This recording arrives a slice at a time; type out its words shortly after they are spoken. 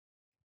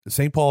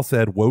St. Paul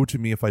said, "Woe to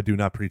me if I do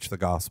not preach the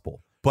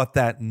gospel." But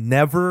that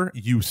never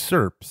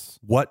usurps.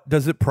 What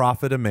does it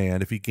profit a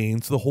man if he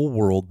gains the whole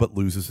world but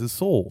loses his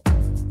soul?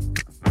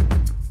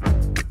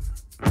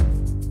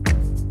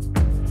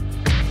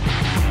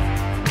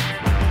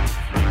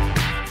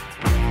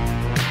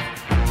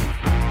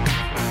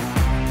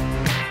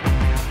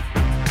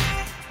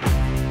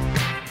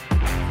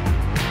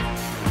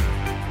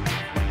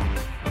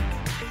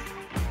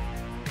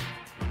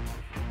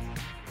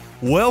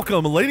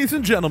 Welcome, ladies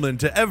and gentlemen,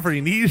 to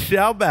Every Knee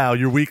Shall Bow,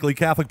 your weekly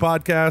Catholic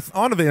podcast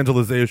on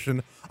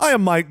evangelization. I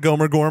am Mike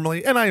Gomer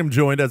Gormley, and I am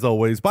joined, as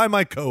always, by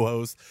my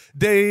co-host,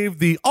 Dave,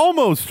 the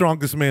almost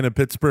strongest man in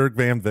Pittsburgh,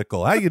 Van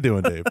Vickle. How you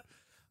doing, Dave?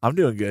 I'm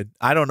doing good.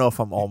 I don't know if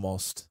I'm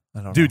almost.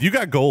 I don't Dude, know. you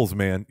got goals,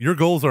 man. Your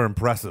goals are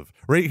impressive.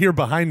 Right here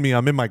behind me,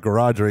 I'm in my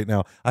garage right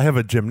now. I have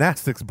a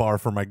gymnastics bar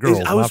for my girls.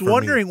 I was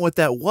wondering what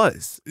that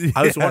was.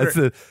 I was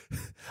wondering.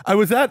 I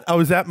was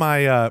at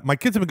my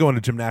kids have been going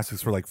to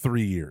gymnastics for like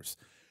 3 years.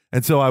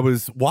 And so I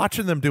was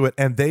watching them do it,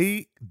 and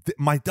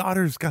my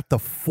daughter's got the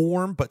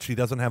form, but she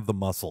doesn't have the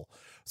muscle.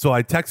 So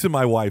I texted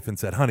my wife and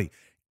said, honey,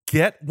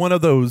 get one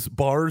of those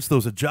bars,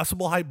 those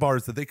adjustable height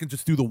bars that they can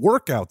just do the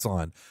workouts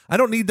on. I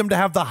don't need them to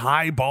have the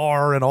high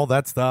bar and all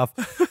that stuff.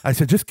 I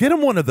said, just get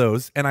them one of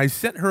those. And I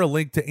sent her a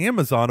link to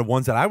Amazon of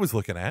ones that I was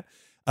looking at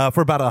for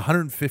about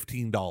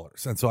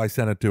 $115. And so I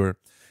sent it to her.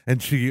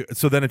 And she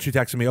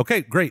texted me,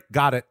 okay, great,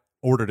 got it,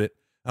 ordered it.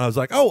 And I was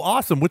like, oh,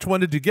 awesome. Which one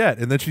did you get?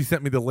 And then she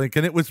sent me the link,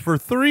 and it was for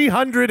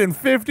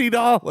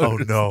 $350. Oh,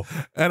 no.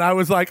 And I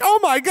was like, oh,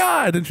 my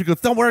God. And she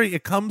goes, don't worry.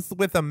 It comes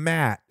with a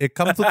mat. It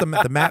comes with the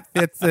mat. The mat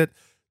fits it.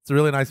 It's a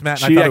really nice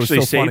mat. And She I thought actually it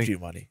was so saved funny. you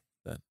money.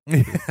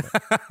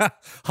 Then.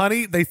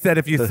 Honey, they said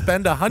if you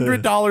spend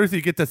 $100,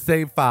 you get to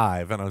save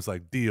 $5. And I was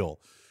like, deal.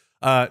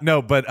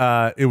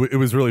 It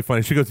was really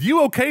funny. She goes, you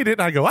okayed it.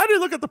 And I go, I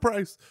didn't look at the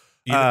price.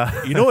 You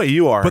know what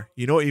you are? but-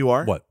 You know what you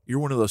are? What? You're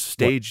one of those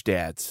stage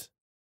dads.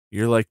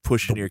 You're like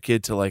pushing your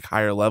kid to like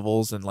higher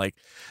levels, and like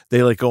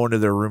they like go into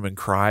their room and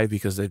cry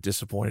because they've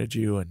disappointed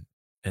you,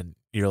 and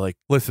you're like,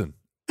 Listen.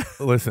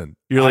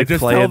 you're like I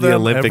just playing tell the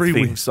them Olympic every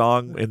theme week.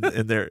 song in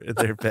their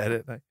bed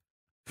at night.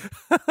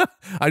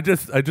 I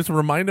just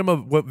remind him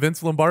of what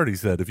Vince Lombardi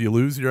said. If you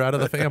lose, you're out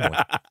of the family.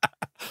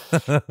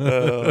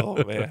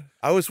 Oh man,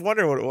 I was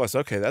wondering what it was.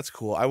 Okay, that's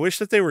cool. I wish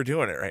that they were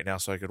doing it right now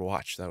so I could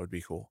watch. That would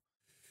be cool.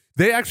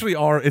 They actually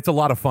are. It's a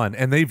lot of fun,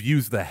 and they've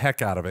used the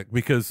heck out of it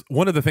because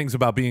one of the things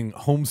about being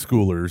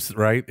homeschoolers,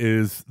 right,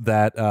 is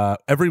that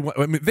everyone.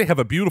 I mean, they have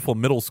a beautiful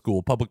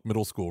public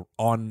middle school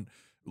on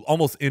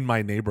almost in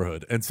my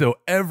neighborhood, and so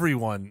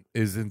everyone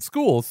is in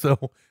school.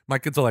 So my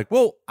kids are like,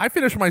 "Well, I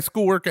finish my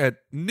schoolwork at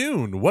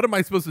noon. What am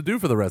I supposed to do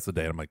for the rest of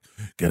the day?" And I'm like,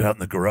 "Get out in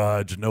the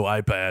garage, no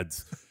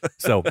iPads."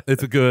 So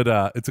it's a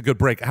good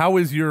break. How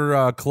is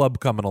your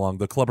club coming along?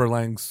 The Clubber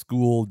Lang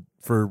School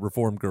for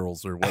Reformed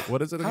Girls, or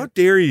what is it again? How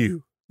dare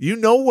you? You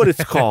know what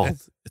it's called.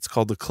 It's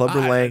called the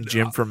Clubber Lang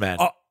Gym for Men.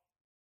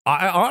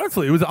 I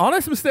honestly, it was an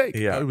honest mistake.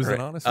 Yeah, it was right.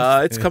 an honest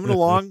mistake. It's coming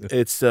along.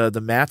 It's the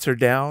mats are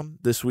down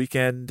this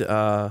weekend.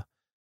 I've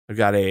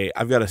got a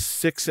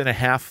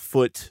 6.5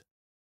 foot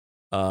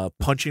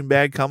punching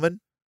bag coming,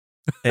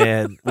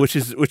 and which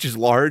is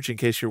large. In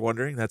case you're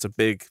wondering, that's a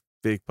big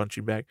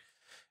punching bag.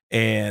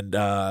 And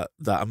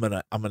I'm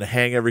gonna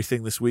hang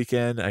everything this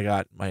weekend. I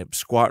got my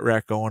squat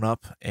rack going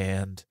up,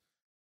 and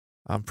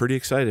I'm pretty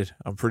excited.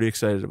 I'm pretty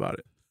excited about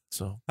it.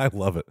 So I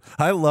love it.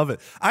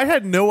 I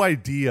had no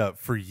idea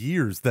for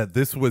years that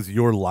this was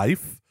your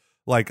life.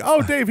 Like,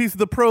 oh, Dave, he's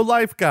the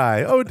pro-life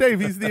guy. Oh, Dave,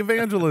 he's the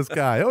evangelist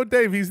guy. Oh,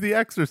 Dave, he's the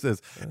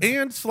exorcist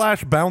and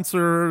 /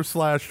 bouncer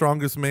 /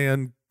 strongest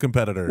man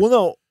competitor.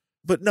 well,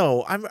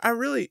 no. I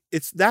really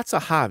that's a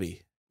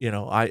hobby. You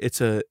know, it's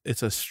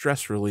a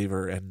stress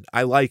reliever, and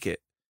I like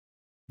it.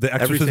 The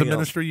exorcism everything else.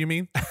 ministry, you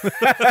mean?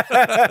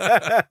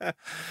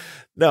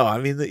 No, I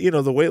mean, the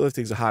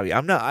weightlifting's a hobby.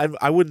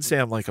 I wouldn't say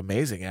I'm like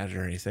amazing at it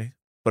or anything,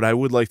 but I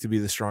would like to be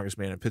the strongest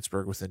man in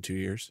Pittsburgh within 2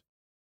 years.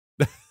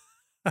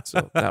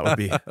 So that would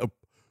be,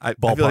 I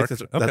feel like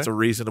that's a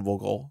reasonable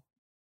goal.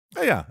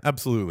 Yeah,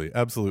 absolutely.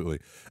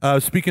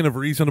 Speaking of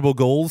reasonable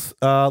goals,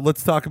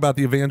 let's talk about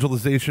the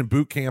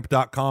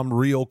evangelizationbootcamp.com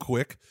real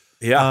quick.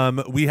 Yeah.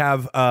 We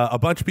have a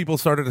bunch of people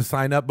started to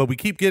sign up, but we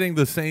keep getting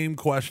the same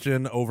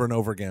question over and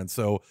over again.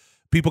 So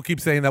people keep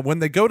saying that when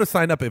they go to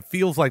sign up, it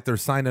feels like they're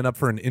signing up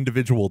for an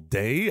individual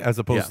day as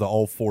opposed to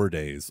all 4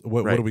 days.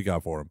 What do we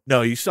got for them?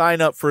 No, you sign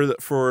up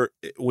for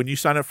when you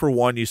sign up for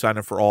one, you sign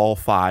up for all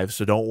 5.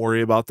 So don't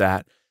worry about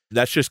that.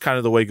 That's just kind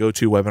of the way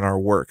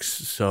GoToWebinar works.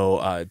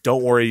 So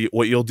don't worry.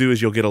 What you'll do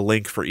is you'll get a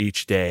link for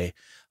each day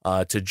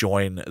to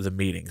join the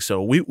meeting.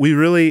 So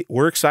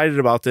we're excited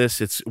about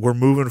this. We're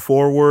moving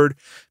forward.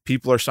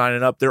 People are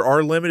signing up. There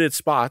are limited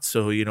spots,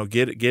 so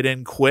get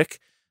in quick.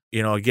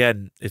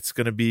 Again, it's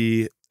going to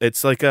be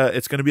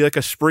like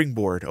a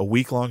springboard, a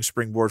week-long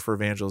springboard for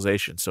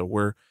evangelization. So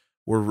we're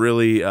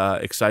really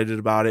excited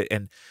about it.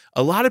 And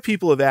a lot of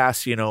people have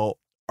asked,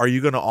 are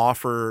you going to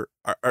offer?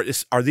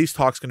 Are these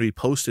talks going to be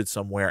posted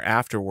somewhere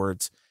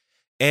afterwards?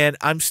 And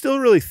I'm still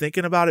really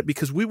thinking about it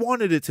because we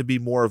wanted it to be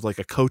more of like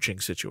a coaching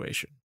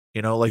situation.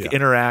 like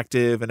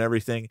interactive and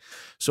everything.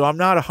 So I'm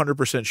not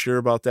 100% sure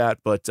about that,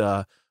 but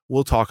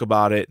we'll talk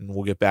about it and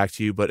we'll get back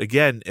to you. But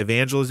again,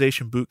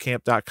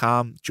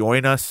 evangelizationbootcamp.com.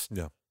 Join us.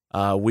 Yeah.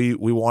 We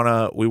want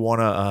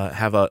to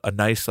have a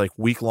nice like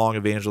week-long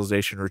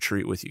evangelization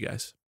retreat with you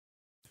guys.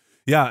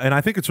 Yeah, and I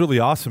think it's really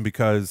awesome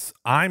because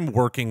I'm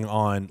working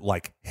on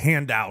like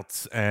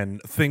handouts and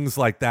things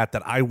like that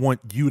I want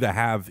you to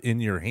have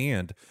in your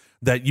hand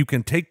that you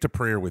can take to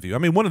prayer with you. I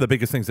mean, one of the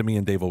biggest things that me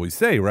and Dave always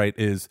say, right,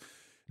 is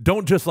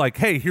don't just like,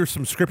 hey, here's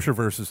some scripture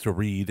verses to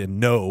read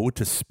and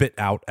to spit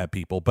out at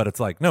people, but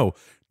it's like, no,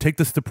 take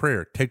this to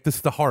prayer, take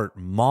this to heart,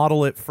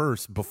 model it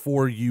first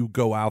before you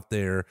go out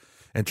there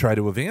and try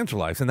to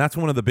evangelize. And that's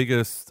one of the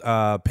biggest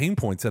pain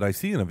points that I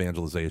see in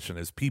evangelization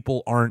is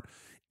people aren't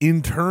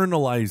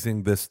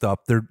internalizing this stuff.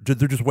 They're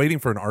just waiting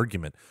for an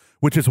argument,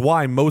 which is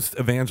why most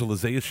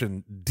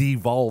evangelization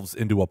devolves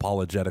into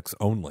apologetics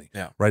only.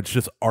 Yeah. Right. It's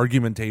just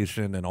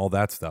argumentation and all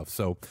that stuff.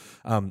 So,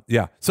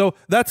 So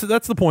that's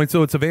the point.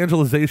 So it's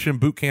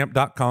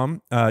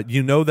evangelizationbootcamp.com.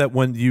 You know that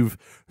when you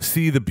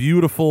see the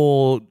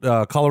beautiful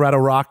Colorado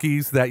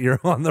Rockies that you're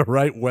on the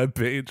right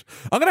webpage.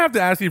 I'm going to have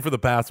to ask you for the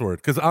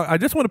password because I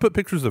just want to put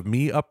pictures of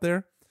me up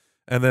there.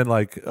 And then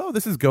like, oh,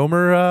 this is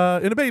Gomer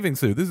in a bathing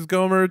suit. This is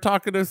Gomer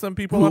talking to some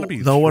people on a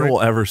beach. No one will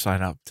ever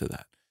sign up to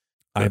that.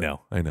 I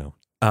know.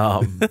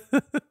 I'm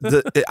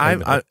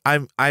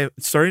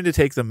starting to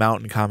take the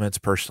mountain comments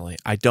personally.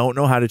 I don't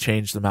know how to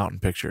change the mountain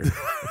picture.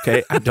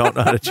 Okay, I don't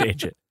know how to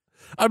change it.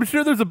 I'm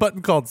sure there's a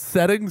button called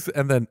settings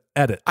and then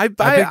edit. I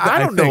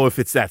don't know if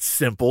it's that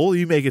simple.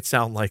 You make it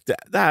sound like that.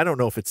 I don't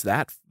know if it's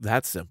that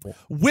simple.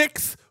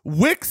 Wix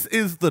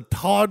is the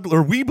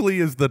toddler. Weebly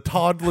is the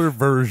toddler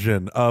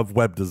version of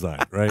web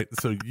design, right?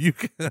 So you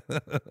can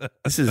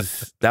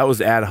that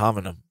was ad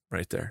hominem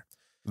right there.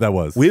 That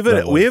was. We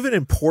have an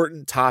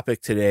important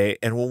topic today,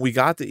 and when we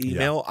got the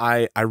email,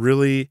 I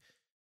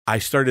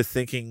started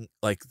thinking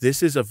like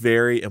this is a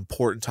very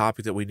important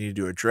topic that we need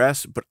to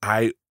address, but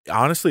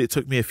honestly, it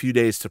took me a few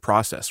days to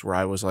process where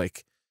I was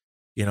like,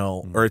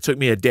 or it took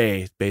me a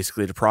day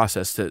basically to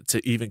process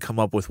to even come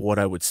up with what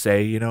I would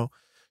say,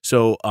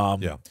 So,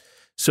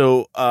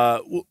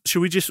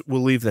 should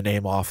we'll leave the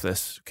name off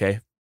this. Okay.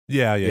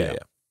 Yeah.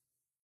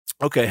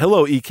 Okay.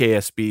 Hello,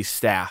 EKSB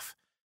staff.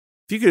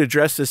 If you could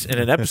address this in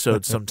an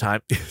episode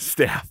sometime,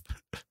 staff.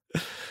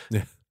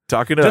 Yeah.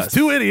 Talking to Just us.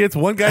 two idiots,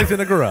 one guy's in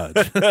a garage.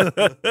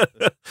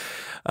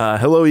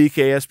 Hello,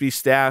 EKSB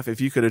staff.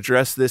 If you could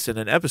address this in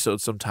an episode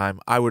sometime,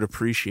 I would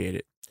appreciate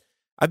it.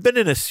 I've been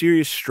in a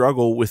serious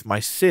struggle with my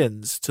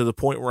sins to the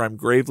point where I'm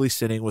gravely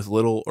sinning with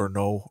little or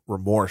no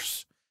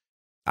remorse.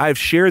 I have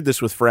shared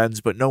this with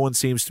friends, but no one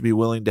seems to be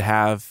willing to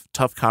have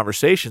tough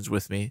conversations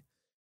with me.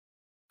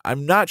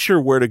 I'm not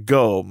sure where to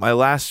go. My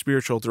last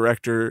spiritual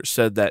director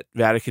said that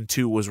Vatican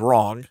II was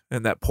wrong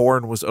and that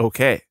porn was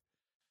okay.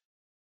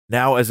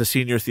 Now, as a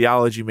senior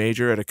theology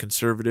major at a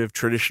conservative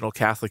traditional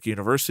Catholic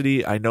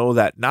university, I know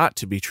that not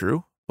to be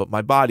true, but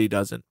my body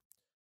doesn't.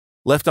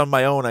 Left on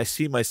my own, I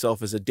see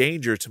myself as a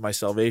danger to my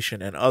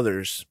salvation and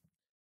others.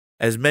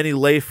 As many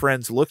lay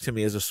friends look to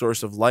me as a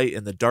source of light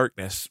in the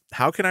darkness,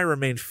 how can I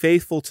remain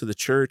faithful to the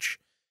church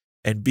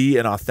and be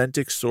an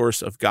authentic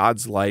source of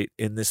God's light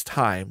in this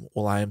time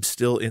while I am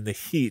still in the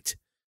heat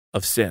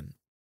of sin?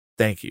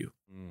 Thank you.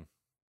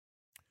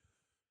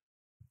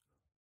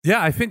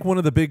 Yeah, I think one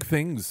of the big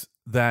things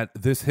that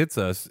this hits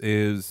us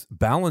is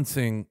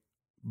balancing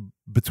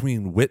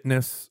between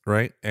witness,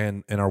 right,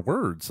 and our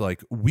words.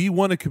 Like, we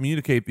want to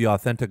communicate the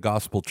authentic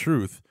gospel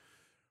truth,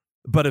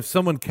 but if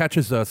someone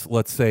catches us,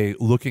 let's say,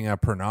 looking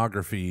at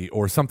pornography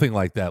or something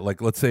like that,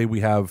 like let's say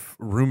we have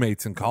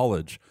roommates in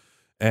college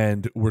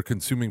and we're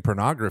consuming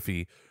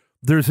pornography,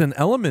 there's an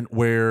element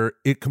where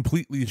it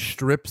completely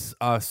strips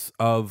us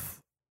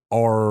of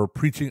our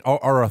preaching,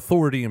 our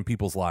authority in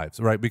people's lives,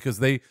 right? Because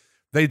they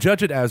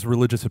judge it as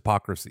religious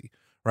hypocrisy,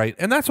 right?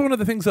 And that's one of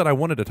the things that I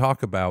wanted to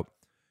talk about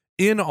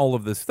in all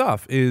of this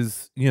stuff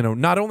is,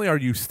 not only are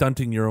you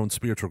stunting your own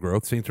spiritual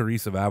growth, St.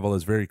 Teresa of Avila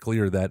is very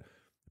clear that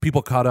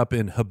people caught up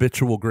in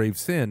habitual grave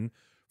sin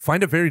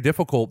find it very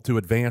difficult to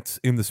advance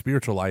in the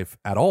spiritual life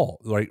at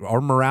all, right? Our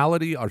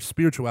morality, our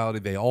spirituality,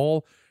 they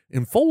all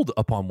enfold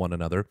upon one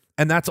another.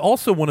 And that's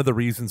also one of the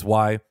reasons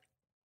why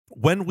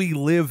when we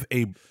live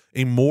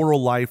a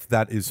moral life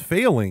that is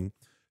failing,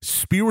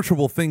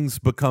 spiritual things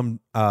become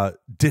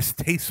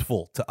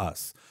distasteful to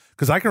us.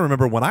 Because I can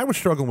remember when I was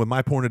struggling with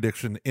my porn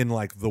addiction in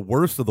like the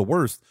worst of the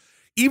worst,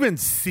 even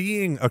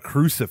seeing a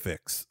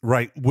crucifix,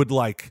 right, would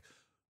like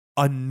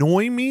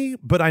annoy me,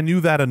 but I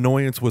knew that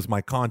annoyance was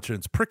my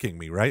conscience pricking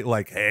me, right?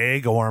 Like, hey,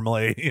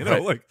 Gormley,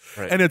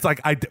 Right. And it's like,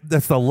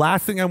 that's the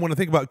last thing I want to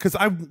think about, because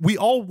we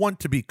all want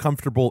to be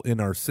comfortable in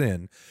our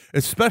sin,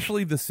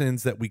 especially the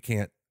sins that we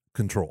can't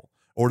control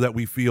or that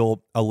we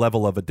feel a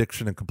level of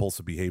addiction and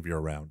compulsive behavior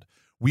around.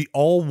 We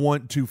all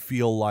want to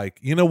feel like,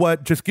 you know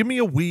what, just give me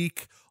a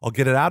week, I'll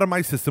get it out of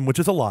my system, which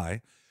is a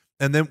lie.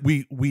 And then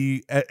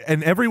we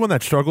and everyone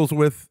that struggles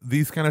with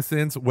these kind of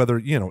sins, whether,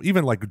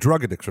 even like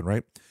drug addiction,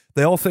 right?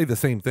 They all say the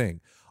same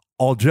thing.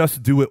 I'll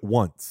just do it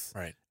once.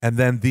 Right. And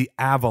then the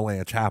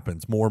avalanche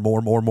happens more.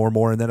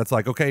 And then it's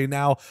like, okay,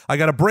 now I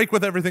got to break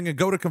with everything and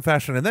go to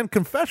confession. And then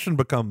confession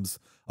becomes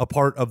a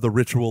part of the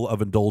ritual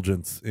of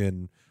indulgence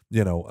in,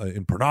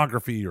 in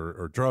pornography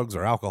or drugs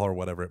or alcohol or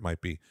whatever it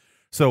might be.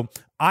 So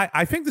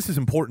I think this is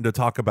important to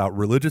talk about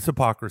religious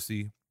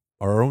hypocrisy,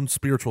 our own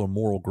spiritual and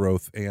moral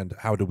growth, and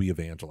how do we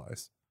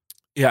evangelize?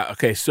 Yeah.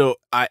 Okay. So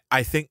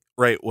I think,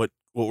 right, what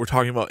we're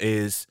talking about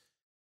is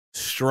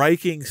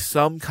striking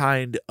some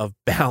kind of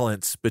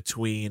balance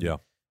between,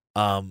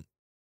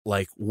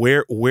 like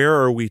where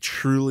are we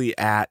truly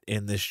at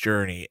in this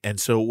journey? And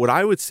so what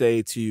I would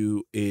say to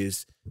you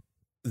is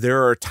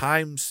there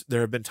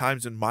have been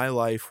times in my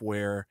life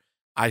where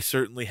I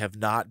certainly have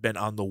not been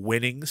on the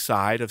winning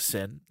side of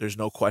sin. There's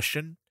no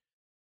question,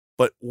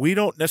 but we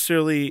don't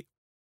necessarily,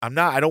 I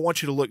don't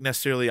want you to look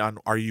necessarily on,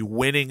 are you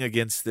winning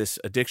against this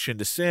addiction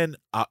to sin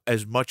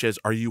as much as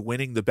are you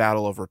winning the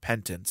battle of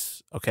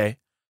repentance? Okay.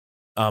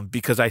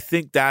 Because I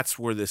think that's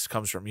where this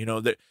comes from.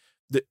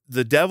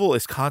 The devil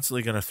is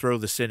constantly going to throw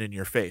the sin in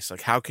your face.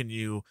 Like, how can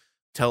you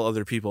tell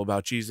other people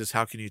about Jesus?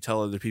 How can you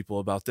tell other people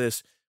about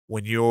this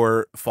when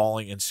you're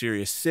falling in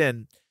serious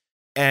sin?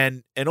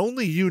 And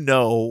only you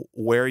know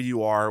where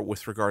you are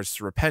with regards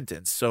to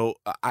repentance. So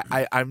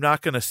I'm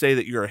not going to say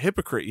that you're a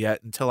hypocrite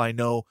yet until I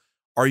know,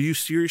 are you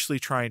seriously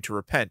trying to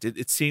repent?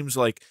 It seems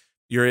like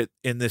you're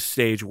in this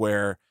stage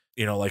where,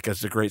 like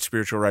as the great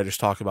spiritual writers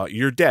talk about,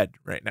 you're dead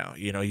right now.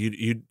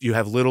 You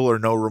have little or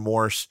no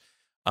remorse.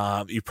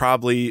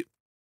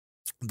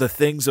 The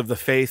things of the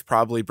faith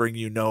probably bring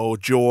you no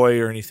joy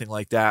or anything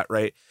like that,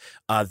 right?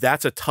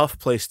 That's a tough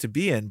place to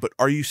be in, but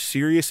are you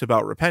serious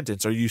about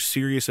repentance? Are you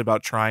serious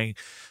about trying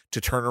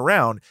to turn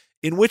around?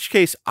 In which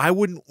case, I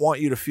wouldn't want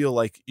you to feel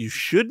like you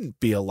shouldn't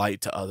be a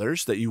light to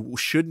others, that you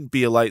shouldn't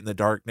be a light in the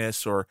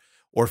darkness or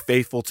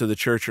faithful to the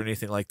church or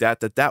anything like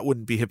that, that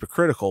wouldn't be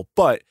hypocritical.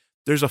 But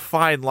there's a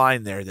fine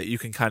line there that you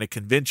can kind of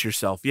convince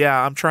yourself,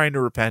 yeah, I'm trying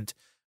to repent,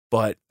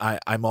 but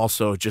I'm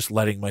also just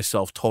letting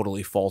myself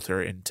totally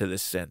falter into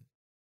this sin.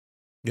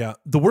 Yeah,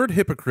 the word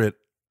hypocrite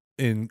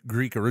in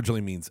Greek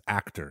originally means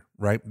actor,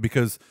 right?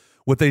 Because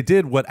what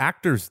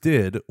actors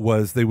did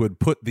was they would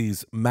put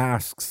these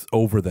masks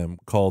over them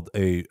called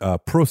a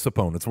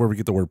prosopon. It's where we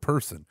get the word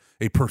person,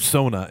 a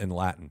persona in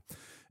Latin.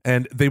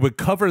 And they would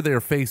cover their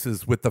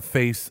faces with the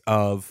face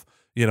of,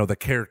 the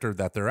character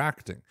that they're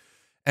acting.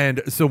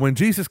 And so when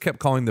Jesus kept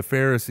calling the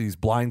Pharisees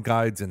blind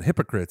guides and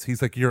hypocrites,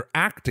 he's like, you're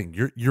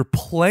acting, you're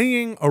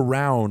playing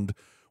around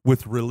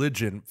with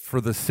religion for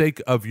the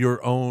sake of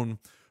your own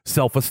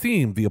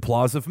self-esteem, the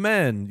applause of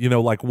men,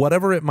 like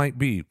whatever it might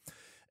be.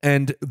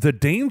 And the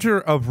danger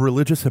of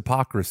religious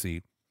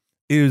hypocrisy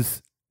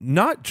is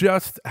not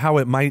just how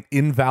it might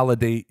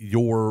invalidate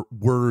your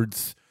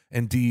words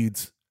and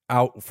deeds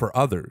out for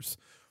others,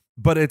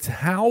 but it's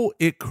how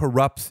it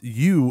corrupts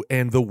you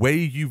and the way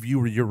you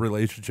view your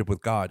relationship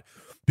with God.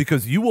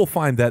 Because you will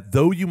find that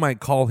though you might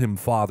call him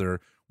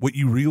father, what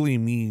you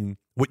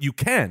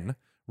can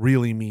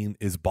really mean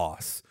is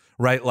boss,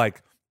 right?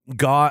 Like,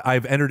 God,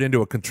 I've entered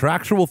into a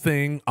contractual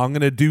thing. I'm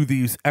going to do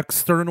these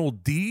external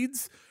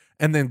deeds,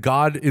 and then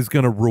God is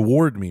going to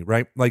reward me,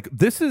 right? Like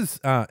this is,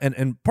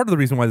 and part of the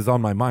reason why this is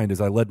on my mind is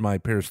I led my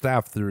parish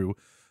staff through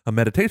a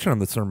meditation on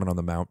the Sermon on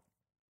the Mount.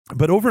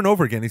 But over and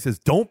over again, he says,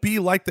 don't be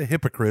like the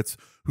hypocrites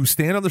who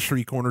stand on the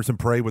street corners and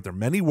pray with their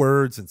many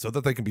words and so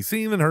that they can be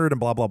seen and heard and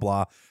blah, blah,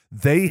 blah.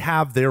 They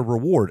have their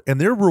reward,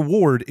 and their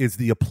reward is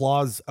the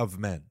applause of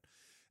men.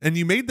 And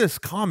you made this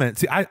comment.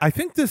 See, I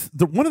think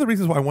one of the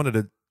reasons why I wanted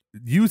to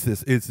use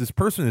this is this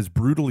person is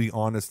brutally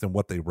honest in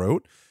what they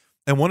wrote.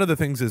 And one of the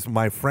things is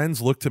my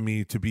friends look to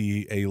me to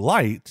be a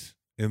light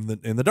in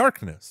the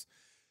darkness.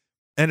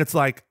 And it's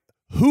like,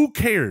 who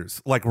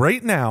cares? Like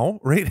right now,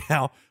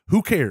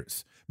 who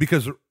cares?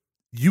 Because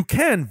you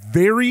can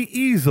very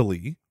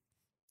easily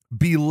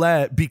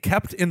be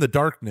kept in the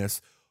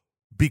darkness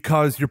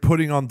because you're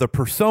putting on the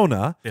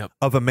persona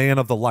of a man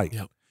of the light.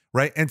 Yep.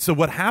 Right. And so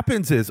what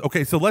happens is,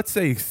 okay, so let's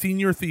say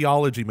senior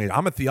theology major.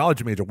 I'm a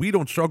theology major. We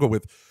don't struggle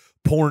with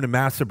porn and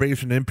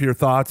masturbation, impure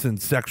thoughts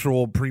and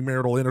sexual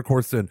premarital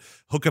intercourse and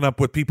hooking up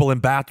with people in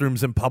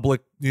bathrooms and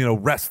public,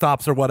 rest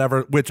stops or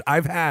whatever, which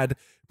I've had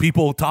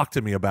people talk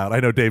to me about. I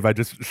know, Dave, I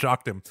just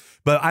shocked him,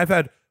 but I've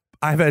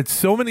had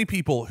so many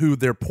people who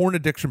their porn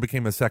addiction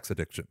became a sex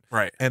addiction.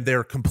 Right. And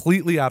they're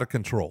completely out of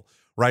control.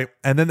 Right.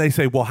 And then they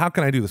say, well, how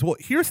can I do this? Well,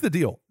 here's the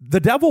deal. The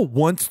devil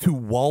wants to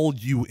wall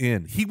you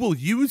in. He will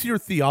use your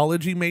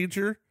theology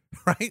major,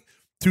 right,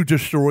 to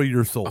destroy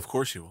your soul. Of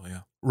course he will.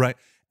 Yeah. Right.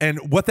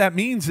 And what that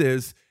means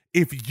is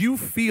if you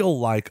feel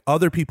like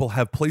other people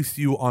have placed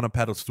you on a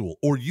pedestal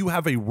or you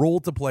have a role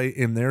to play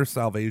in their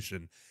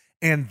salvation,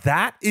 and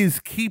that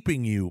is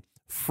keeping you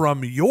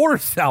from your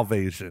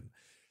salvation,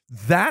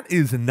 that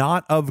is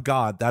not of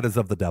God. That is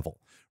of the devil.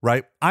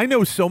 Right. I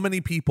know so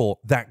many people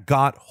that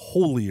got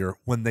holier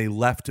when they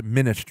left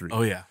ministry.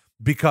 Oh, yeah.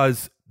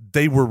 Because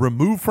they were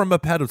removed from a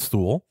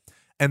pedestal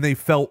and they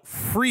felt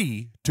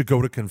free to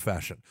go to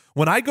confession.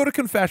 When I go to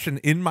confession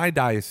in my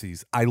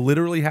diocese, I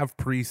literally have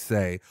priests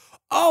say,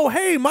 "Oh,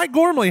 hey, Mike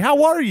Gormley,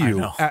 how are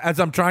you?" As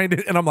I'm trying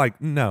to, and I'm like,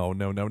 no.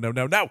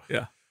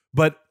 Yeah.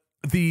 But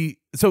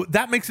so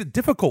that makes it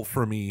difficult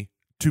for me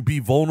to be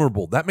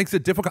vulnerable. That makes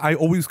it difficult. I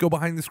always go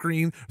behind the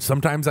screen.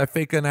 Sometimes I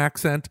fake an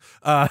accent.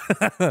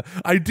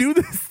 I do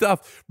this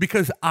stuff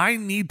because I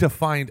need to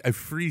find a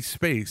free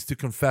space to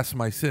confess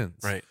my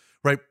sins.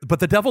 Right. But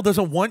the devil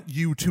doesn't want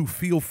you to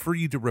feel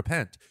free to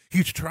repent.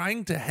 He's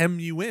trying to hem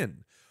you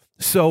in.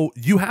 So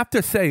you have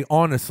to say,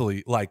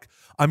 honestly, like,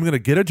 I'm going to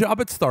get a job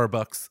at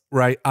Starbucks,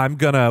 right? I'm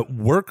going to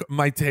work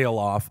my tail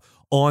off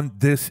on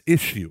this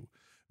issue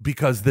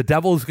because the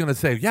devil is going to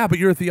say, yeah, but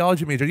you're a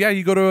theology major. Yeah,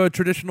 you go to a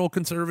traditional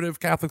conservative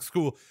Catholic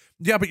school.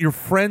 Yeah, but your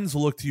friends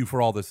look to you for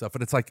all this stuff.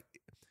 And it's like,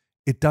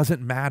 it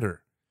doesn't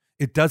matter.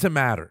 It doesn't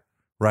matter,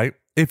 right?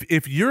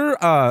 If you're,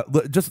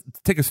 just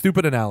take a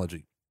stupid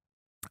analogy.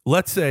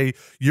 Let's say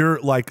you're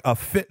like a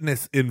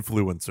fitness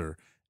influencer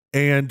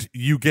and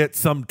you get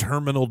some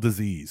terminal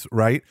disease,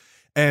 right?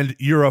 And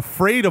you're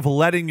afraid of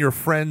letting your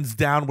friends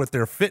down with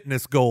their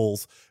fitness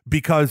goals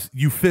because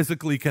you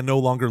physically can no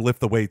longer lift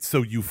the weights,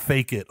 so you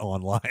fake it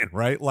online,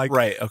 right? Like,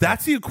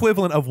 that's the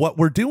equivalent of what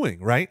we're doing,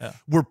 right? Yeah.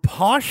 We're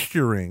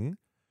posturing,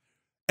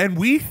 and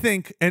we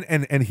think,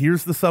 and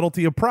here's the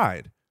subtlety of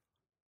pride.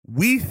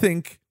 We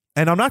think,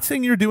 and I'm not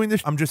saying you're doing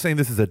this, I'm just saying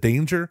this is a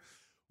danger.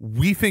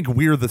 We think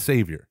we're the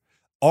savior.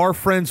 Our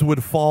friends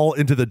would fall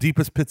into the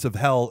deepest pits of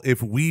hell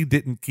if we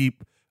didn't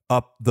keep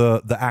up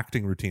the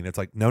acting routine. It's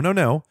like,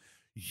 no.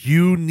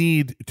 You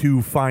need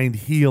to find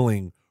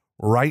healing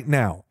right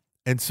now.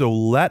 And so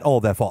let all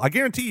that fall. I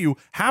guarantee you,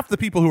 half the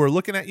people who are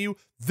looking at you,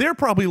 they're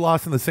probably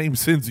lost in the same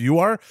sins you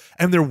are,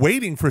 and they're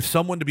waiting for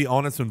someone to be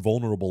honest and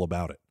vulnerable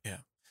about it. Yeah.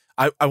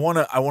 I want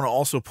to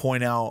also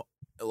point out,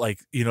 like,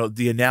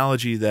 the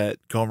analogy that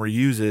Gomer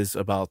uses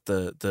about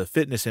the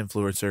fitness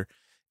influencer.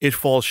 It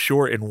falls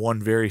short in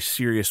one very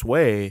serious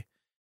way,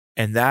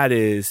 and that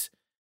is,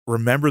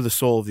 remember the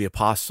soul of the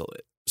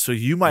apostolate. So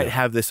you might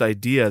have this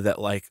idea that,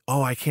 like,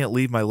 oh, I can't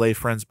leave my lay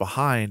friends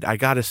behind. I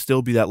got to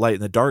still be that light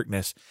in the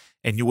darkness.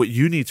 And what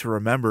you need to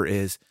remember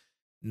is,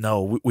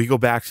 no, we go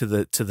back to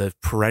the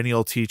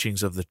perennial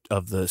teachings of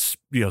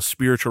the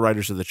spiritual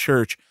writers of the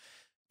church.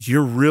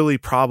 You're really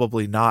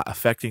probably not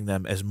affecting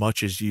them as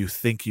much as you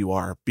think you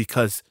are,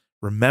 because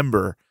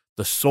remember,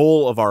 the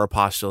soul of our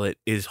apostolate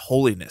is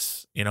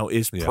holiness,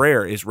 is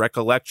prayer, is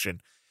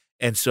recollection.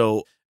 And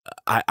so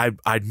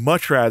I'd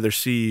much rather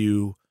see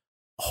you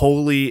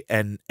holy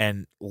and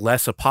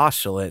less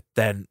apostolate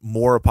than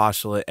more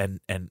apostolate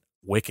and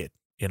wicked.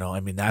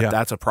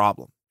 That's a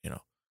problem,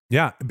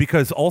 Yeah,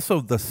 because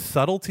also the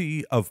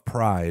subtlety of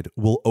pride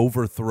will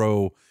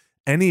overthrow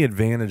any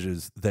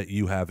advantages that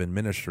you have in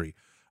ministry.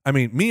 I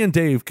mean, me and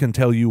Dave can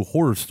tell you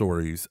horror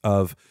stories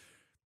of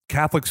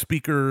Catholic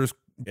speakers,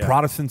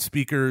 Protestant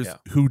speakers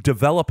who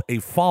develop a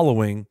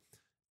following,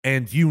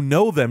 and you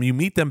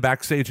meet them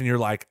backstage, and you're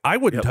like, I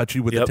wouldn't touch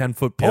you with a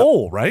 10-foot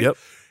pole, right?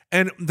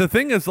 And the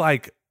thing is,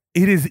 like,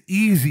 it is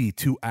easy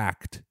to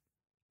act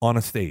on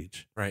a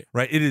stage, right?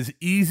 It is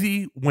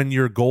easy when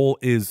your goal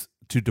is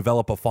to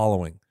develop a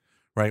following,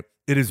 right?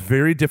 It is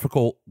very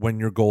difficult when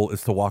your goal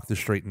is to walk the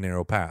straight and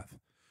narrow path,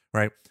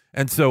 right?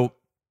 And so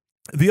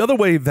the other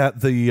way that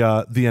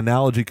the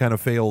analogy kind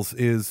of fails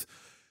is,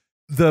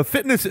 the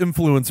fitness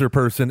influencer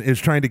person is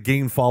trying to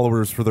gain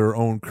followers for their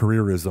own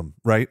careerism,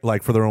 right?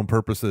 Like, for their own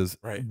purposes.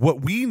 Right.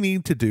 What we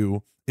need to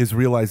do is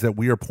realize that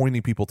we are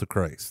pointing people to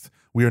Christ.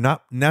 We are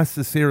not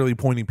necessarily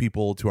pointing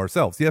people to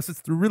ourselves. Yes, it's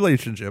through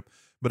relationship,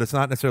 but it's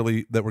not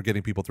necessarily that we're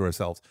getting people through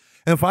ourselves.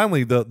 And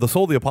finally, the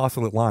soul of the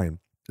apostolate line,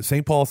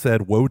 St. Paul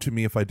said, "Woe to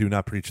me if I do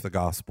not preach the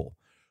gospel."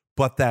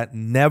 But that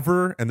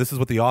never, and this is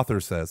what the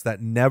author says,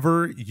 that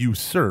never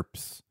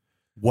usurps.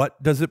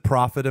 What does it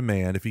profit a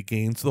man if he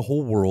gains the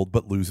whole world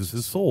but loses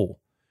his soul?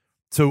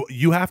 So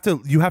you have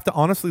to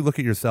honestly look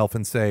at yourself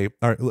and say,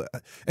 all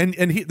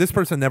right, this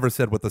person never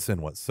said what the sin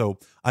was. So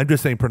I'm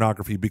just saying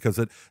pornography because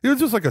it was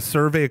just like a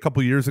survey a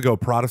couple years ago,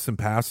 Protestant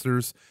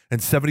pastors, and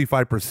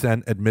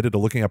 75% admitted to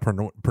looking at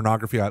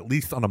pornography at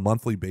least on a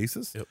monthly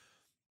basis.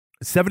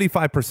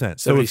 75%.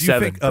 So if you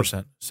think of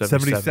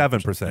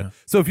 77%. Yeah.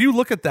 So if you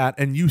look at that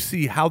and you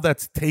see how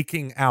that's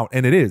taking out,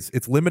 and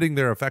it's limiting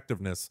their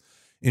effectiveness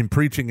in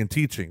preaching and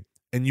teaching,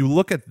 and you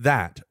look at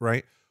that,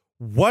 right?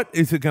 What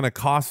is it going to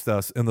cost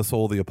us in the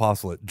soul of the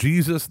apostolate?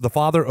 Jesus, the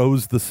Father,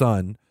 owes the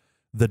Son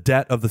the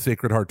debt of the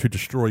Sacred Heart to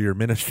destroy your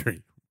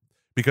ministry,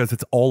 because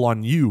it's all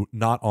on you,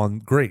 not on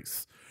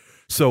grace.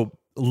 So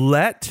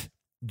let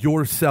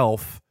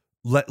yourself,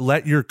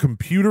 let your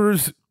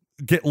computers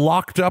get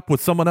locked up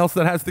with someone else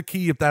that has the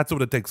key, if that's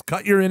what it takes.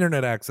 Cut your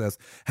internet access.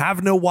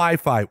 Have no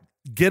Wi-Fi.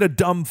 Get a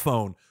dumb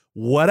phone.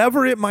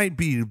 Whatever it might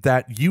be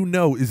that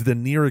is the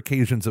near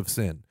occasions of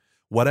sin.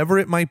 Whatever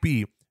it might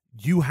be,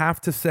 you have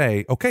to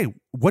say, okay,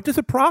 what does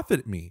it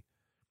profit me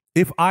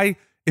if I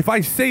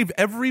save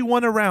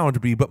everyone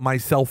around me but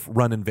myself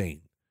run in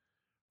vain,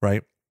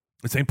 right?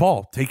 St.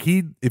 Paul, take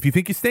heed. If you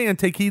think you stand,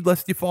 take heed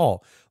lest you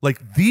fall.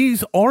 Like,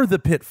 these are the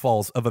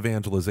pitfalls of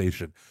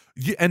evangelization.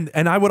 And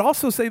I would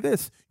also say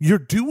this, you're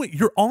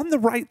on the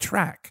right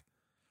track.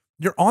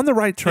 You're on the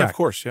right track. Yeah, of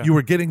course. Yeah. You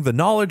are getting the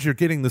knowledge, you're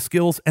getting the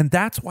skills, and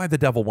that's why the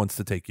devil wants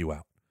to take you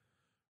out,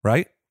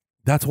 right?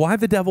 That's why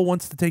the devil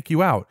wants to take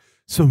you out.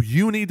 So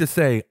you need to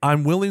say,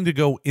 I'm willing to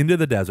go into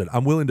the desert.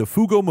 I'm willing to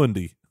fugo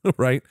mundi,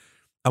 right?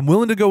 I'm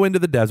willing to go into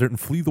the desert and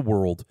flee the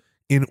world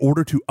in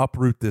order to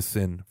uproot this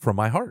sin from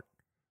my heart.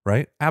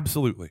 Right?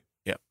 Absolutely.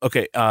 Yeah.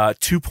 Okay.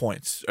 2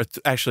 points.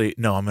 Actually,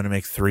 no, I'm going to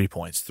make 3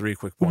 points. 3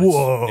 quick points.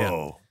 Whoa.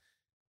 Yeah.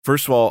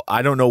 First of all,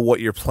 I don't know what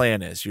your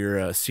plan is. You're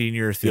a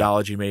senior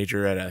theology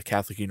major at a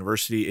Catholic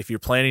university. If you're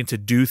planning to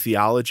do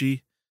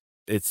theology,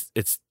 it's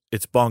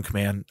bunk,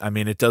 man. I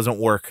mean, it doesn't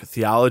work.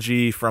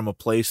 Theology from a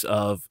place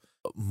of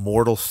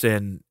mortal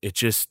sin, it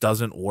just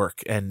doesn't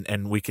work.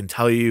 And we can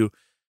tell you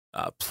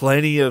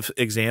plenty of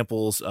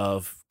examples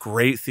of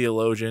great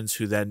theologians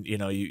who then,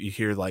 you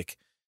hear like,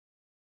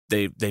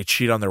 they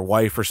cheat on their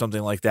wife or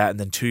something like that, and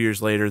then 2 years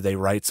later they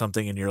write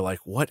something and you're like,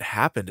 what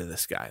happened to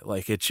this guy?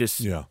 Like, it's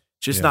just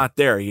not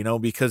there,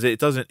 because it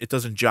doesn't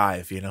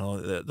jive,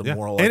 the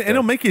moral. And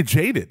it'll make you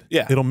jaded.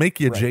 Yeah. It'll make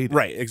you jaded.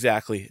 Right,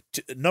 exactly.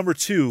 Number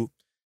 2,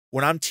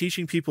 when I'm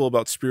teaching people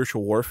about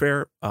spiritual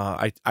warfare,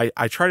 I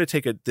try to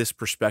take this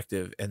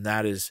perspective, and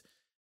that is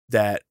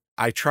that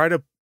I try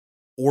to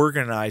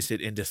organize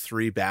it into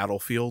 3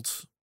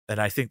 battlefields, and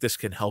I think this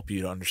can help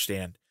you to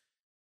understand.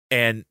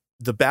 And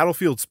the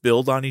battlefields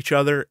build on each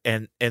other,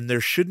 and you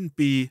shouldn't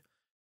be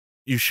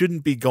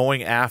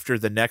going after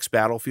the next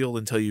battlefield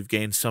until you've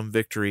gained some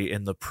victory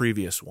in the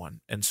previous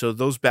one. And so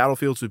those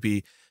battlefields would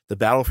be the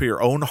battle for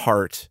your own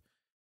heart,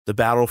 the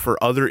battle for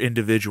other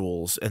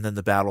individuals, and then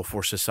the battle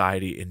for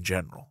society in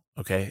general.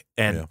 Okay.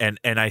 And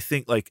I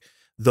think like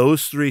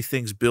those 3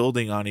 things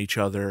building on each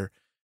other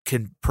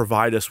can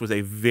provide us with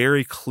a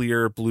very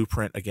clear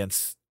blueprint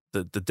against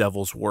the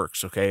devil's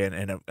works. Okay.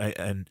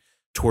 And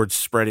towards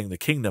spreading the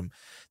kingdom,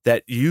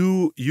 that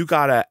you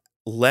gotta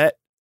let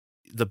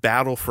the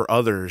battle for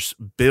others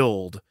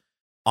build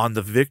on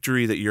the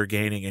victory that you're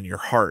gaining in your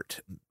heart,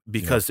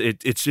 because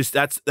it's just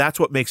that's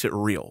what makes it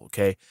real.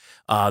 Okay,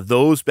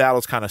 those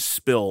battles kind of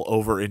spill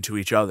over into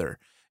each other,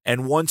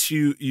 and once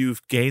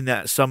you've gained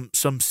that some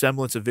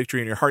semblance of victory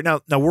in your heart.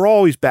 Now we're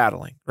always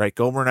battling, right?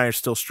 Gomer and I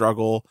still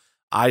struggle.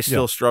 I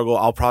still struggle.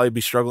 I'll probably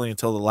be struggling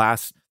until the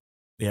last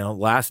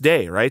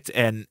day, right?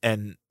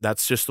 And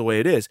that's just the way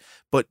it is.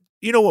 But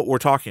you know what we're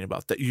talking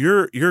about, that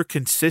you're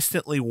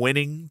consistently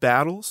winning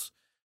battles,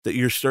 that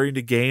you're starting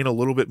to gain a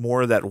little bit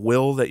more of that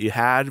will that you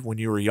had when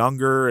you were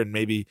younger and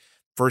maybe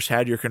first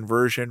had your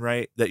conversion,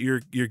 right? That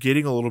you're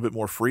getting a little bit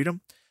more freedom.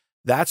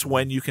 That's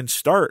when you can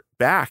start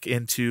back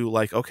into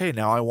like, okay,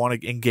 now I want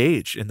to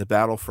engage in the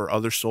battle for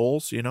other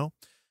souls,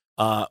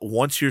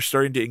 once you're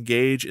starting to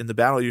engage in the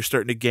battle, you're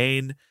starting to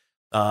gain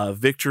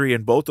victory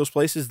in both those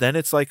places. Then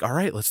it's like, all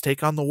right, let's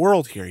take on the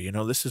world here.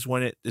 This is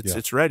when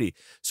it's ready.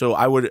 So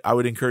I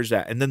would encourage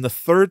that. And then the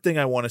third thing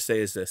I want to say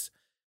is this: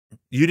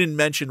 you didn't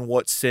mention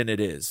what sin it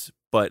is,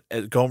 but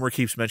Gomer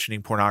keeps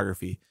mentioning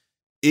pornography.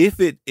 If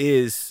it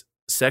is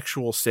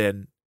sexual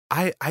sin,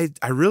 I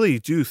really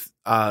do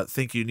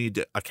think you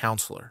need a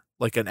counselor,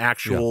 like an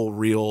actual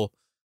real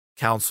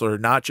counselor,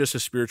 not just a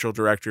spiritual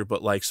director,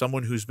 but like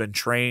someone who's been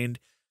trained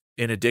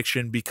in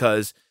addiction,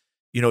 because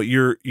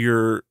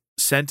your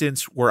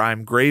sentence where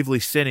I'm gravely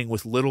sinning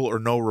with little or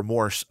no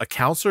remorse, a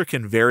counselor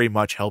can very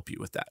much help you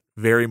with that,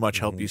 very much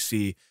help you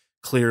see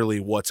clearly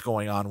what's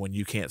going on when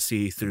you can't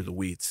see through the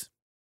weeds.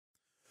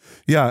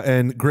 Yeah,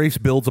 and grace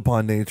builds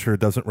upon nature,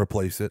 doesn't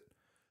replace it.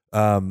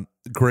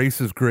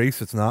 Grace is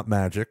grace, it's not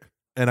magic.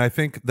 And I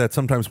think that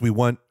sometimes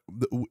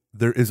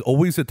there is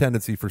always a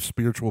tendency for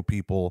spiritual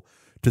people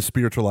to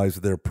spiritualize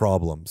their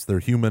problems, their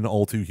human,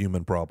 all too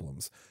human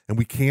problems. And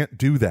we can't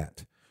do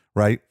that,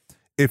 right?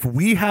 If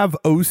we have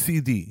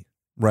OCD,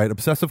 right,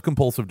 obsessive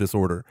compulsive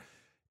disorder,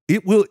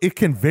 it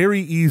can very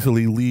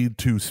easily lead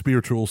to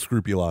spiritual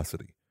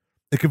scrupulosity.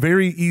 It can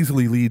very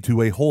easily lead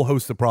to a whole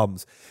host of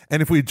problems.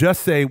 And if we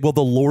just say, well,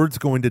 the Lord's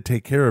going to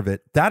take care of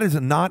it, that is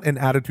not an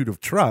attitude of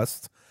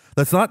trust.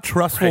 That's not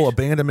trustful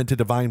abandonment to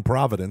divine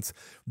providence.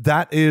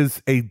 That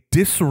is a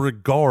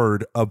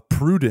disregard of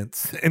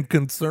prudence and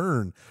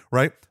concern,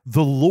 right?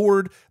 The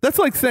Lord, that's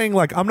like saying,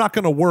 like, I'm not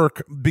going to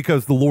work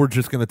because the Lord's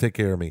just going to take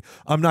care of me.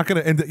 I'm not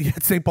going to, and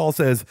yet St. Paul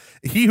says,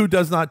 he who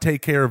does not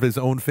take care of his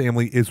own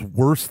family is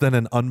worse than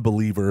an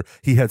unbeliever.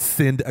 He has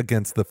sinned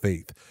against the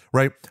faith,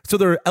 right? So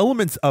there are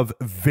elements of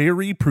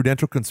very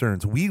prudential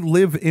concerns. We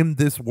live in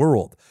this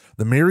world.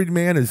 The married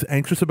man is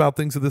anxious about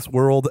things of this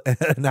world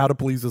and how to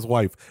please his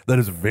wife. That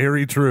is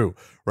very true,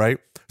 right?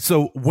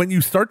 So when you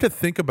start to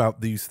think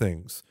about these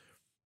things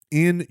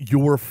in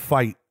your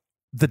fight,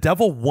 the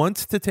devil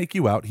wants to take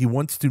you out. He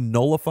wants to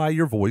nullify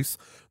your voice.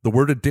 The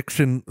word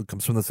addiction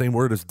comes from the same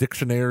word as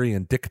dictionary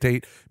and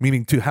dictate,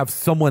 meaning to have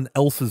someone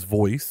else's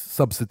voice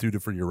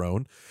substituted for your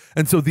own.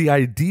 And so the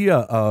idea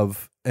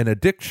of an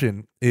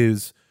addiction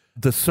is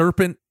the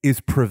serpent is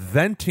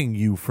preventing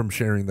you from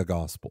sharing the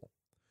gospel,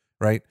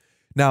 right?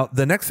 Now,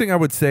 the next thing I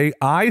would say,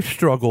 I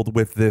struggled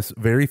with this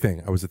very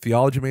thing. I was a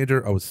theology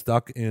major. I was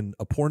stuck in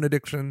a porn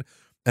addiction,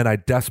 and I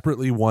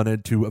desperately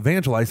wanted to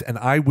evangelize, and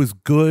I was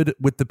good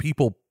with the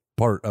people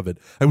part of it.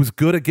 I was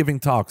good at giving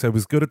talks. I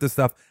was good at this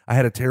stuff. I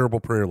had a terrible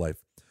prayer life.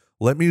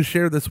 Let me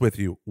share this with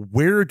you.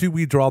 Where do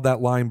we draw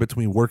that line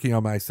between working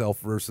on myself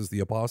versus the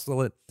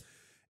apostolate?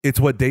 It's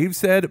what Dave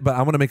said, but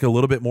I want to make it a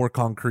little bit more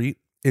concrete.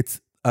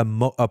 It's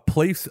a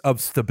place of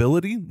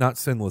stability, not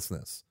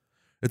sinlessness.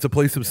 It's a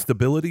place of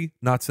stability,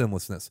 not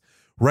sinlessness.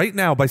 Right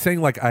now, by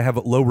saying like I have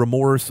low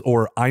remorse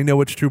or I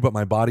know it's true, but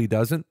my body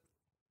doesn't,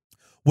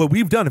 what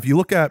we've done, if you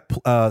look at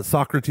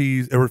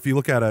Socrates, or if you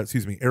look at,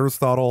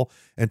 Aristotle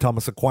and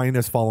Thomas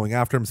Aquinas following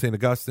after him, St.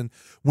 Augustine,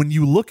 when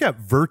you look at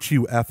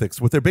virtue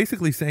ethics, what they're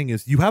basically saying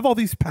is you have all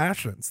these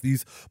passions,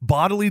 these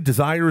bodily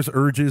desires,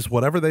 urges,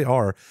 whatever they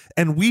are,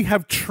 and we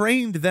have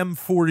trained them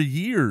for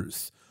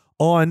years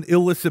on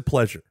illicit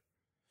pleasure.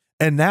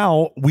 And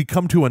now we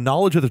come to a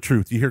knowledge of the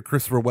truth. You hear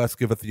Christopher West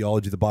give a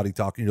theology of the body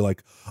talk, and you're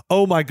like,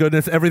 oh my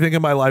goodness, everything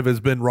in my life has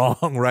been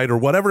wrong, right? Or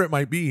whatever it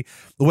might be,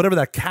 whatever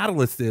that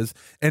catalyst is.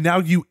 And now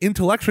you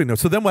intellectually know.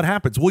 So then what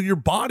happens? Well, your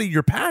body,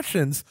 your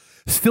passions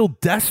still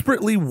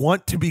desperately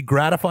want to be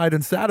gratified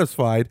and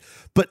satisfied,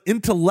 but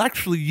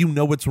intellectually you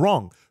know it's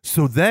wrong.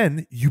 So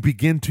then you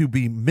begin to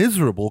be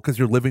miserable because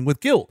you're living with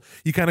guilt.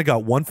 You kind of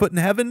got 1 foot in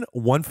heaven,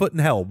 1 foot in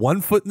hell,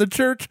 1 foot in the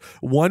church,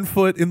 1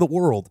 foot in the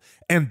world.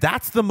 And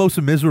that's the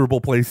most miserable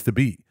place to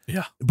be.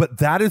 Yeah. But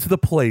that is the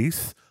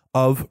place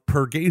of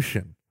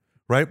purgation,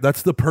 right?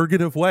 That's the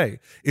purgative way.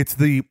 It's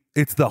the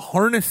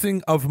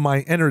harnessing of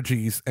my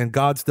energies and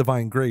God's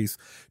divine grace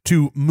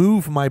to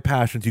move my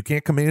passions. You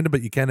can't command them,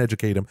 but you can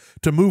educate them,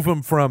 to move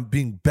them from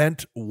being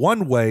bent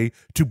one way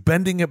to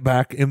bending it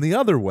back in the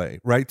other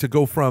way, right? To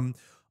go from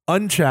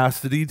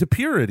unchastity to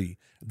purity.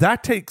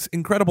 That takes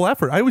incredible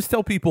effort. I always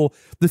tell people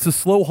this is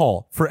slow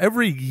haul. For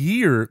every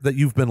year that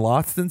you've been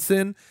lost in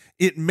sin,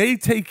 it may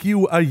take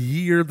you a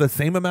year, the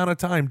same amount of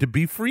time, to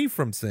be free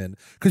from sin,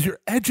 because you're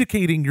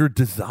educating your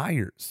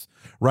desires,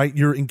 right?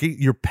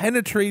 You're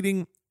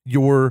penetrating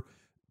your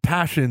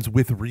passions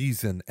with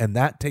reason, and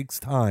that takes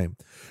time.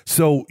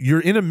 So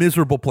you're in a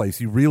miserable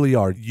place. You really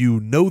are. You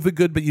know the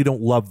good, but you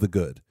don't love the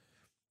good.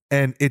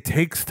 And it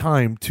takes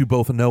time to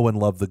both know and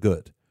love the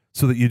good,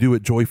 so that you do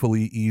it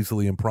joyfully,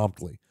 easily, and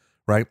promptly,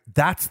 right?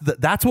 That's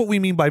what we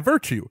mean by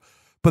virtue.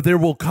 But there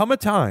will come a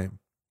time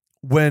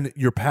when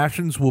your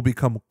passions will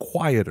become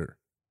quieter.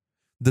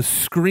 The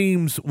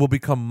screams will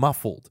become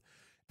muffled.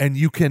 And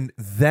you can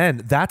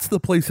then, that's the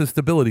place of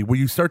stability where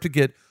you start to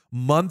get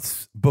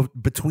months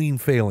between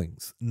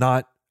failings,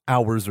 not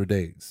hours or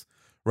days,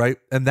 right?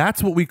 And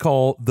that's what we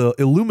call the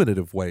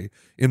illuminative way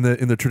in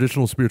the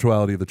traditional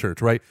spirituality of the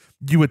church, right?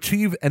 You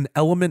achieve an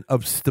element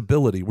of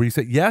stability where you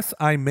say, yes,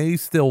 I may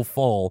still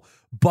fall,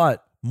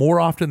 but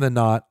more often than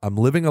not, I'm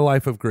living a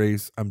life of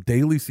grace. I'm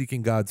daily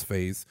seeking God's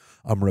face.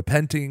 I'm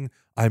repenting.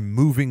 I'm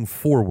moving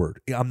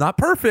forward. I'm not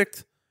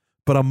perfect,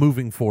 but I'm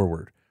moving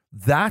forward.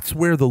 That's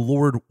where the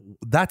Lord,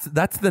 that's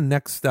the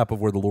next step of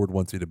where the Lord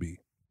wants you to be.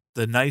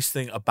 The nice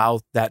thing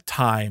about that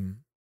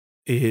time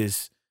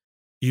is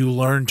you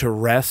learn to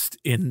rest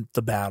in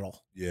the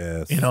battle.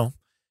 Yes. You know,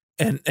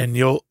 and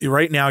you'll,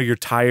 right now you're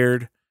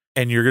tired,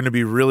 and you're going to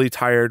be really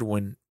tired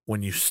when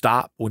you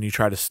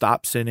try to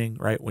stop sinning,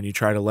 right? When you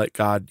try to let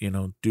God,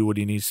 do what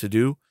he needs to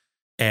do.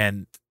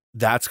 And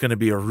that's going to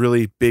be a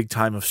really big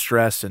time of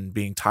stress and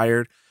being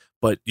tired.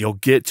 But you'll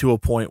get to a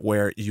point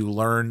where you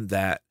learn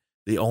that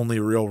the only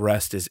real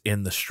rest is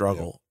in the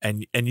struggle. Yeah.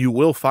 And you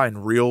will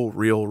find real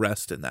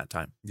rest in that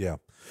time. Yeah,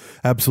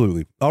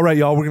 absolutely. All right,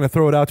 y'all, we're going to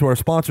throw it out to our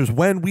sponsors.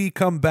 When we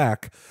come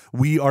back,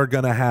 we are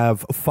going to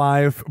have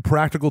 5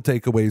 practical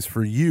takeaways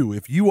for you.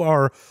 If you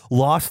are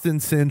lost in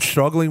sin,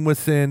 struggling with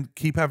sin,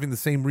 keep having the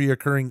same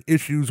reoccurring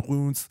issues,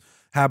 wounds,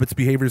 habits,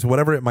 behaviors,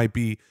 whatever it might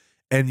be,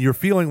 and you're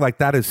feeling like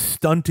that is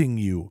stunting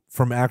you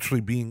from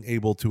actually being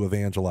able to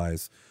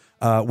evangelize,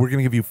 we're going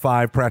to give you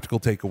 5 practical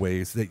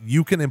takeaways that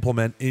you can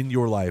implement in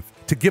your life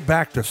to get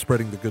back to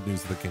spreading the good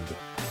news of the kingdom.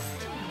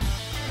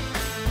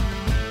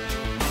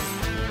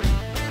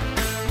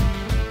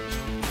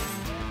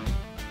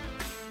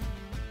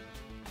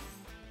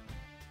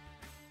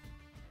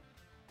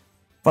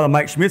 Father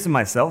Mike Schmitz and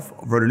myself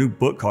wrote a new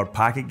book called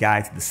Pocket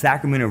Guide to the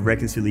Sacrament of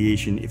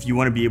Reconciliation. If you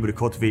want to be able to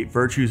cultivate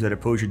virtues that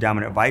oppose your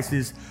dominant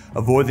vices,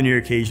 avoid the near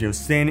occasion of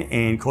sin,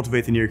 and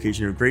cultivate the near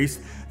occasion of grace,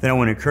 then I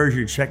want to encourage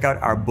you to check out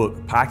our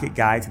book, Pocket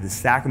Guide to the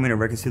Sacrament of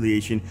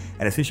Reconciliation,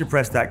 at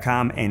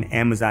ascensionpress.com and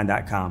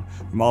amazon.com.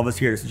 From all of us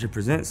here at Ascension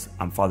Presents,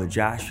 I'm Father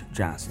Josh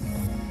Johnson.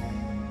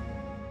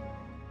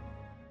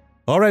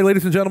 All right,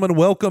 ladies and gentlemen,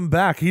 welcome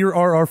back. Here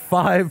are our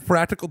 5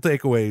 practical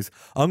takeaways.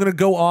 I'm going to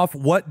go off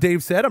what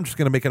Dave said. I'm just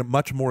going to make it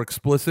much more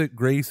explicit.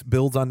 Grace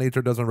builds on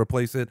nature, doesn't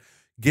replace it.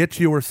 Get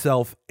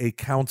yourself a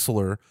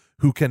counselor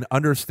who can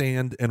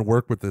understand and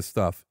work with this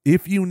stuff.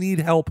 If you need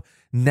help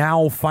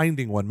now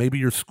finding one, maybe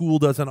your school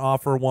doesn't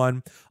offer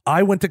one.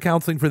 I went to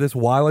counseling for this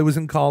while I was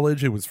in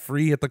college. It was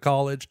free at the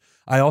college.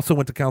 I also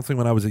went to counseling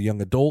when I was a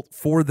young adult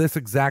for this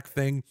exact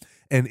thing.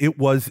 and it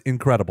was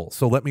incredible.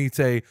 So let me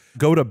say,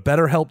 go to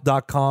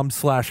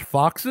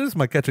betterhelp.com/foxes,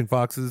 my Catching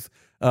Foxes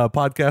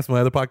podcast, my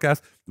other podcast.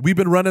 We've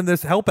been running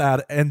this help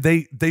ad, and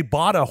they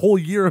bought a whole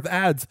year of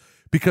ads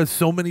because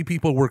so many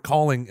people were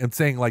calling and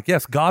saying like,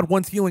 yes, God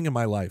wants healing in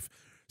my life.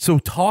 So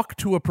talk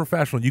to a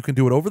professional. You can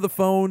do it over the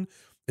phone.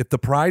 If the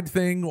pride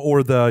thing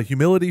or the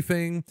humility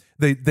thing,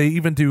 they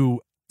even do,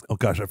 oh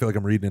gosh, I feel like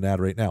I'm reading an ad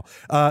right now.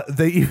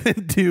 They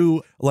even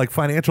do like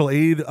financial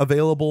aid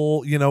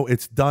available. You know,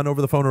 it's done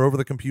over the phone or over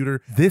the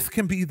computer. This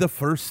can be the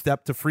first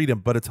step to freedom,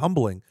 but it's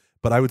humbling.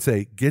 But I would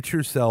say get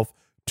yourself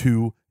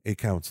to a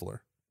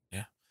counselor.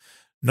 Yeah.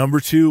 Number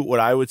 2, what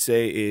I would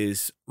say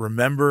is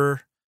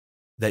remember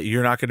that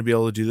you're not going to be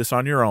able to do this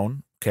on your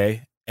own.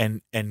 Okay.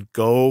 And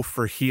go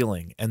for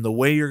healing. And the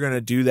way you're going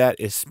to do that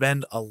is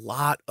spend a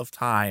lot of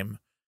time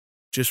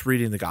just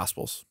reading the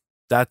Gospels.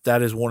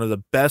 That is one of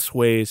the best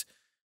ways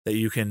that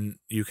you can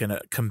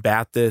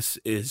combat this,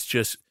 is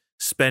just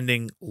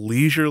spending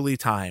leisurely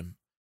time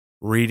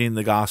reading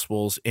the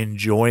Gospels,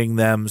 enjoying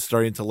them,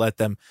 starting to let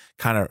them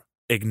kind of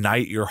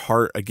ignite your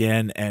heart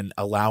again, and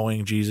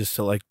allowing Jesus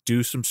to like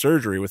do some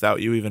surgery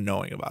without you even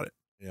knowing about it.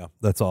 Yeah,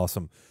 that's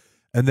awesome.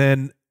 And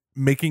then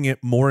making it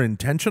more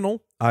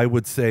intentional, I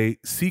would say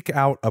seek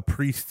out a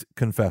priest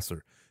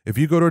confessor. If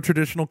you go to a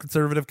traditional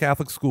conservative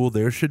Catholic school,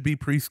 there should be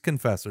priest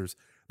confessors.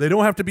 They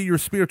don't have to be your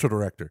spiritual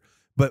director,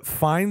 but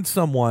find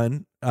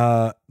someone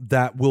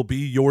that will be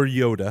your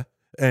Yoda,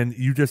 and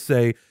you just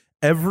say,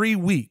 every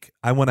week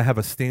I want to have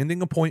a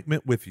standing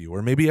appointment with you,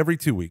 or maybe every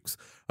 2 weeks,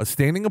 a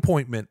standing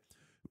appointment,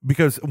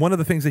 because one of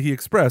the things that he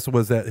expressed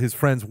was that his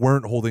friends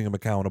weren't holding him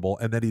accountable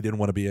and that he didn't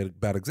want to be a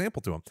bad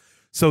example to him.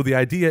 So the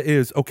idea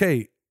is,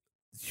 okay,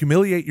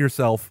 humiliate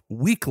yourself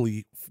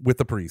weekly with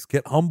the priest.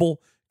 Get humble,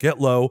 get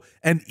low.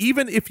 And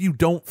even if you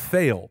don't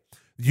fail,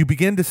 you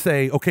begin to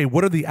say, okay,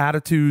 what are the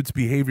attitudes,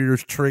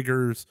 behaviors,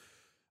 triggers,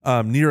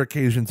 near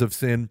occasions of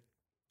sin,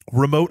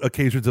 remote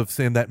occasions of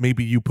sin that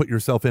maybe you put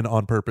yourself in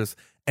on purpose,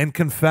 and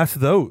confess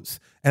those.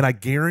 And I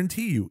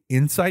guarantee you,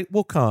 insight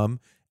will come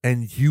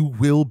and you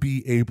will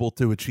be able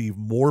to achieve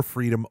more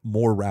freedom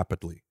more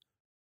rapidly.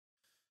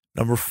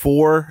 Number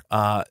 4,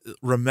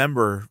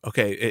 remember,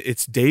 okay,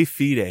 it's de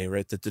fide,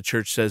 right? That the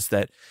church says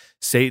that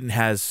Satan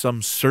has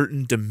some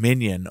certain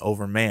dominion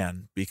over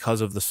man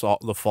because of the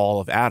fall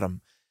of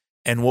Adam.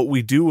 And what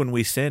we do when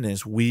we sin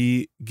is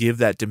we give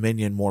that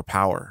dominion more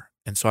power.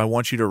 And so I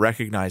want you to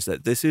recognize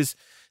that this is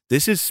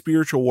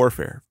spiritual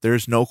warfare.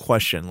 There's no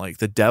question. Like,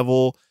 the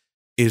devil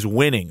is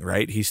winning,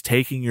 right? He's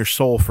taking your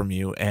soul from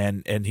you,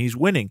 and he's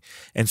winning.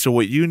 And so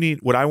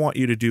what I want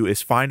you to do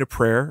is find a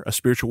prayer, a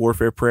spiritual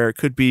warfare prayer. It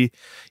could be,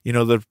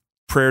 the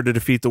prayer to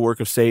defeat the work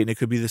of Satan. It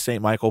could be the St.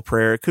 Michael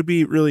prayer. It could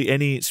be really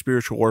any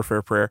spiritual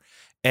warfare prayer,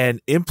 and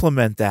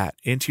implement that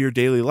into your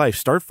daily life.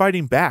 Start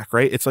fighting back,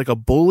 right? It's like a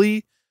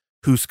bully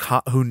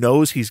who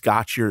knows he's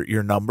got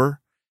your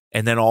number.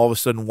 And then all of a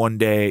sudden one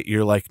day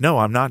you're like, no,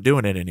 I'm not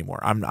doing it anymore.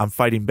 I'm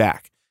fighting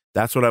back.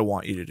 That's what I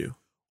want you to do.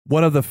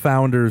 One of the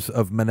founders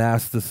of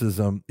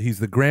monasticism, he's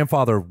the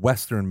grandfather of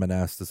Western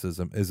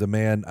monasticism, is a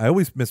man, I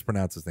always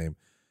mispronounce his name,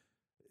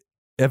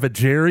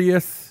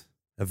 Evagrius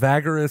of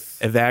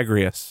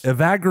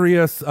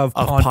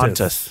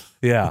Pontus.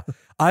 Yeah.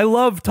 I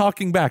love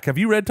Talking Back. Have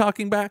you read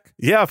Talking Back?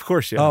 Yeah, of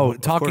course. Yeah. Oh,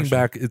 Talking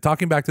Back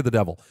to the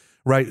Devil.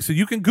 Right. So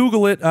you can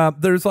Google it.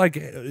 There's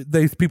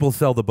people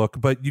sell the book,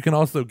 but you can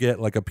also get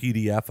like a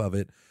PDF of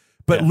it.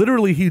 But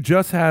literally he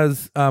just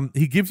has,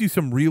 he gives you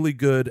some really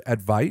good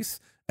advice,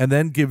 and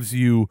then gives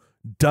you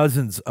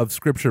dozens of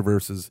scripture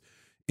verses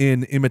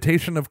in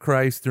imitation of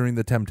Christ during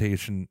the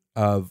temptation,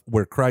 of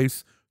where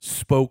Christ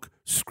spoke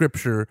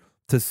scripture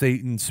to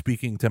Satan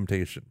speaking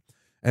temptation.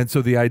 And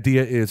so the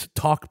idea is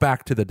talk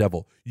back to the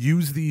devil.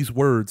 Use these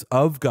words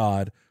of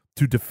God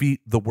to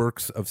defeat the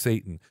works of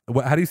Satan.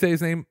 How do you say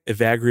his name?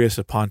 Evagrius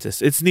of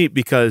Pontus. It's neat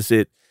because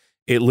it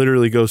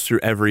literally goes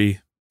through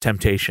every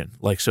temptation.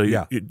 Like, so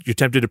you're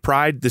tempted to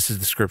pride, this is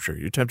the scripture.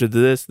 You're tempted to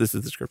this is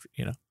the scripture,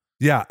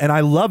 Yeah, and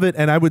I love it,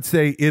 and I would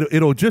say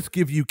it'll just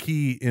give you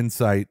key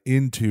insight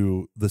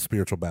into the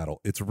spiritual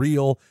battle. It's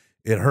real,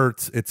 it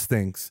hurts, it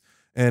stinks.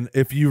 And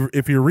if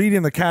you're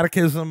reading the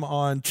catechism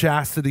on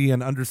chastity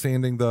and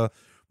understanding the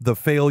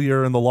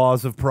failure and the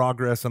laws of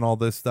progress and all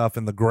this stuff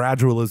and the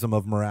gradualism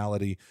of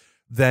morality,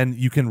 then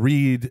you can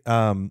read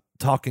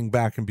Talking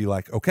Back and be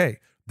like, okay,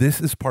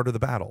 this is part of the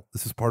battle.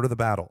 This is part of the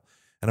battle.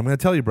 And I'm going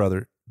to tell you,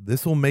 brother,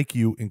 this will make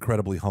you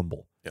incredibly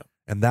humble. Yeah.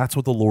 And that's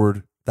where the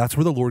Lord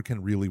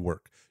can really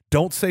work.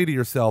 Don't say to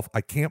yourself,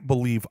 I can't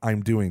believe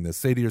I'm doing this.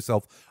 Say to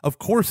yourself, of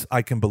course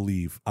I can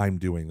believe I'm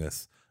doing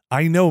this.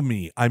 I know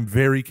me. I'm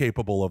very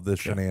capable of this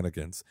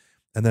shenanigans.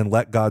 And then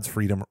let God's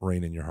freedom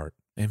reign in your heart.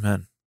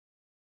 Amen.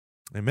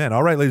 Amen.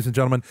 All right, ladies and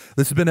gentlemen,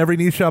 this has been Every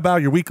Knee Shall Bow,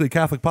 your weekly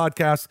Catholic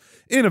podcast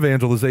in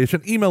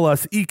evangelization. Email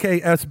us,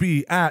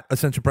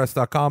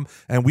 eksb@ascensionpress.com,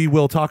 and we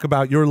will talk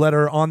about your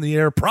letter on the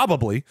air,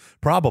 probably.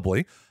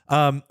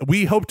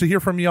 We hope to hear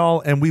from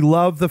y'all, and we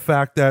love the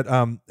fact that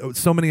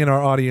so many in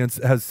our audience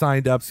has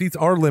signed up. Seats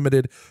are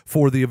limited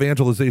for the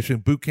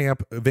Evangelization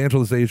Bootcamp,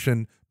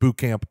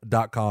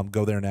 evangelizationbootcamp.com.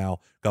 Go there now.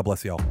 God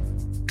bless y'all.